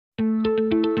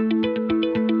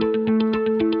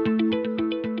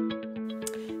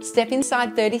Step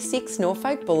inside 36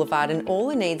 Norfolk Boulevard and all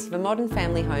the needs of a modern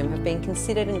family home have been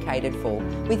considered and catered for.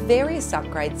 With various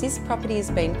upgrades, this property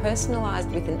has been personalised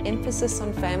with an emphasis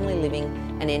on family living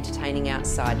and entertaining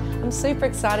outside. I'm super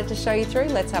excited to show you through.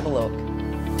 Let's have a look.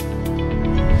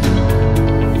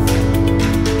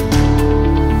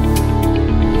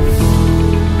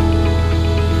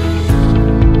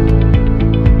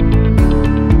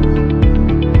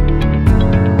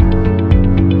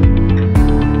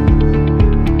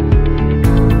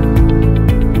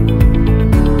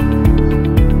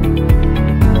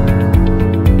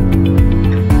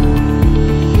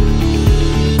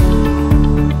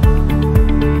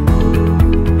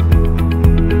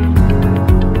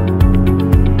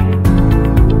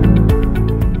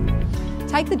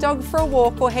 Take the dog for a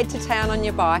walk or head to town on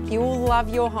your bike. You will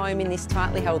love your home in this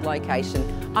tightly held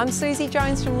location. I'm Susie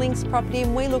Jones from Links Property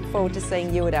and we look forward to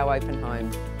seeing you at our open home.